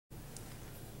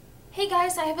Hey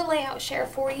guys, I have a layout share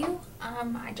for you.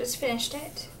 I just finished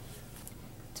it.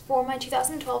 It's for my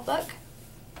 2012 book.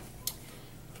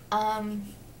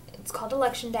 It's called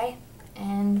Election Day,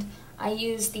 and I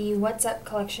use the What's Up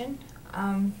collection.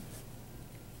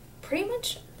 Pretty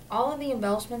much all of the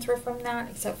embellishments were from that,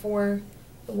 except for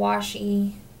the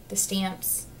washi, the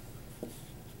stamps,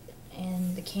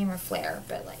 and the camera flare.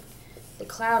 But like the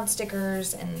cloud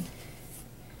stickers and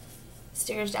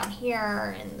stickers down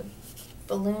here and the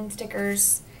balloon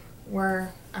stickers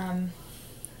were and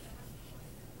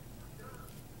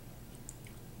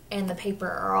the paper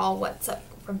are all What's Up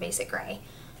from Basic Gray.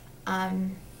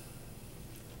 At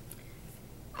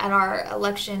our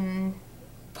election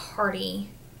party,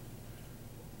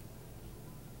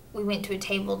 we went to a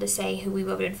table to say who we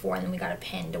voted for, and then we got a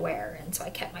pin to wear, and so I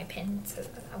kept my pin, so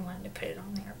I wanted to put it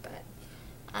on there. But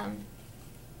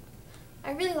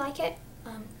I really like it.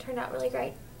 Turned out really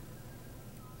great.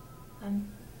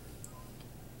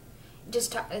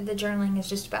 The journaling is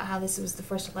just about how this was the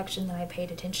first election that I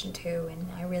paid attention to, and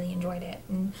I really enjoyed it.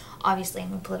 And obviously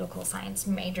I'm a political science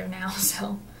major now,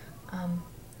 so I'm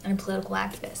a political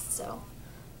activist, so,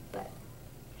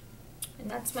 and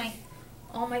that's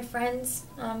all my friends,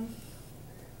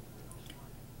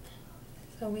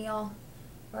 so we all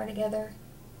are together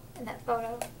in that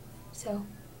photo. So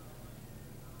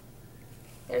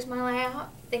there's my layout.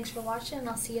 Thanks for watching, and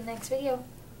I'll see you in the next video.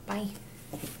 Bye.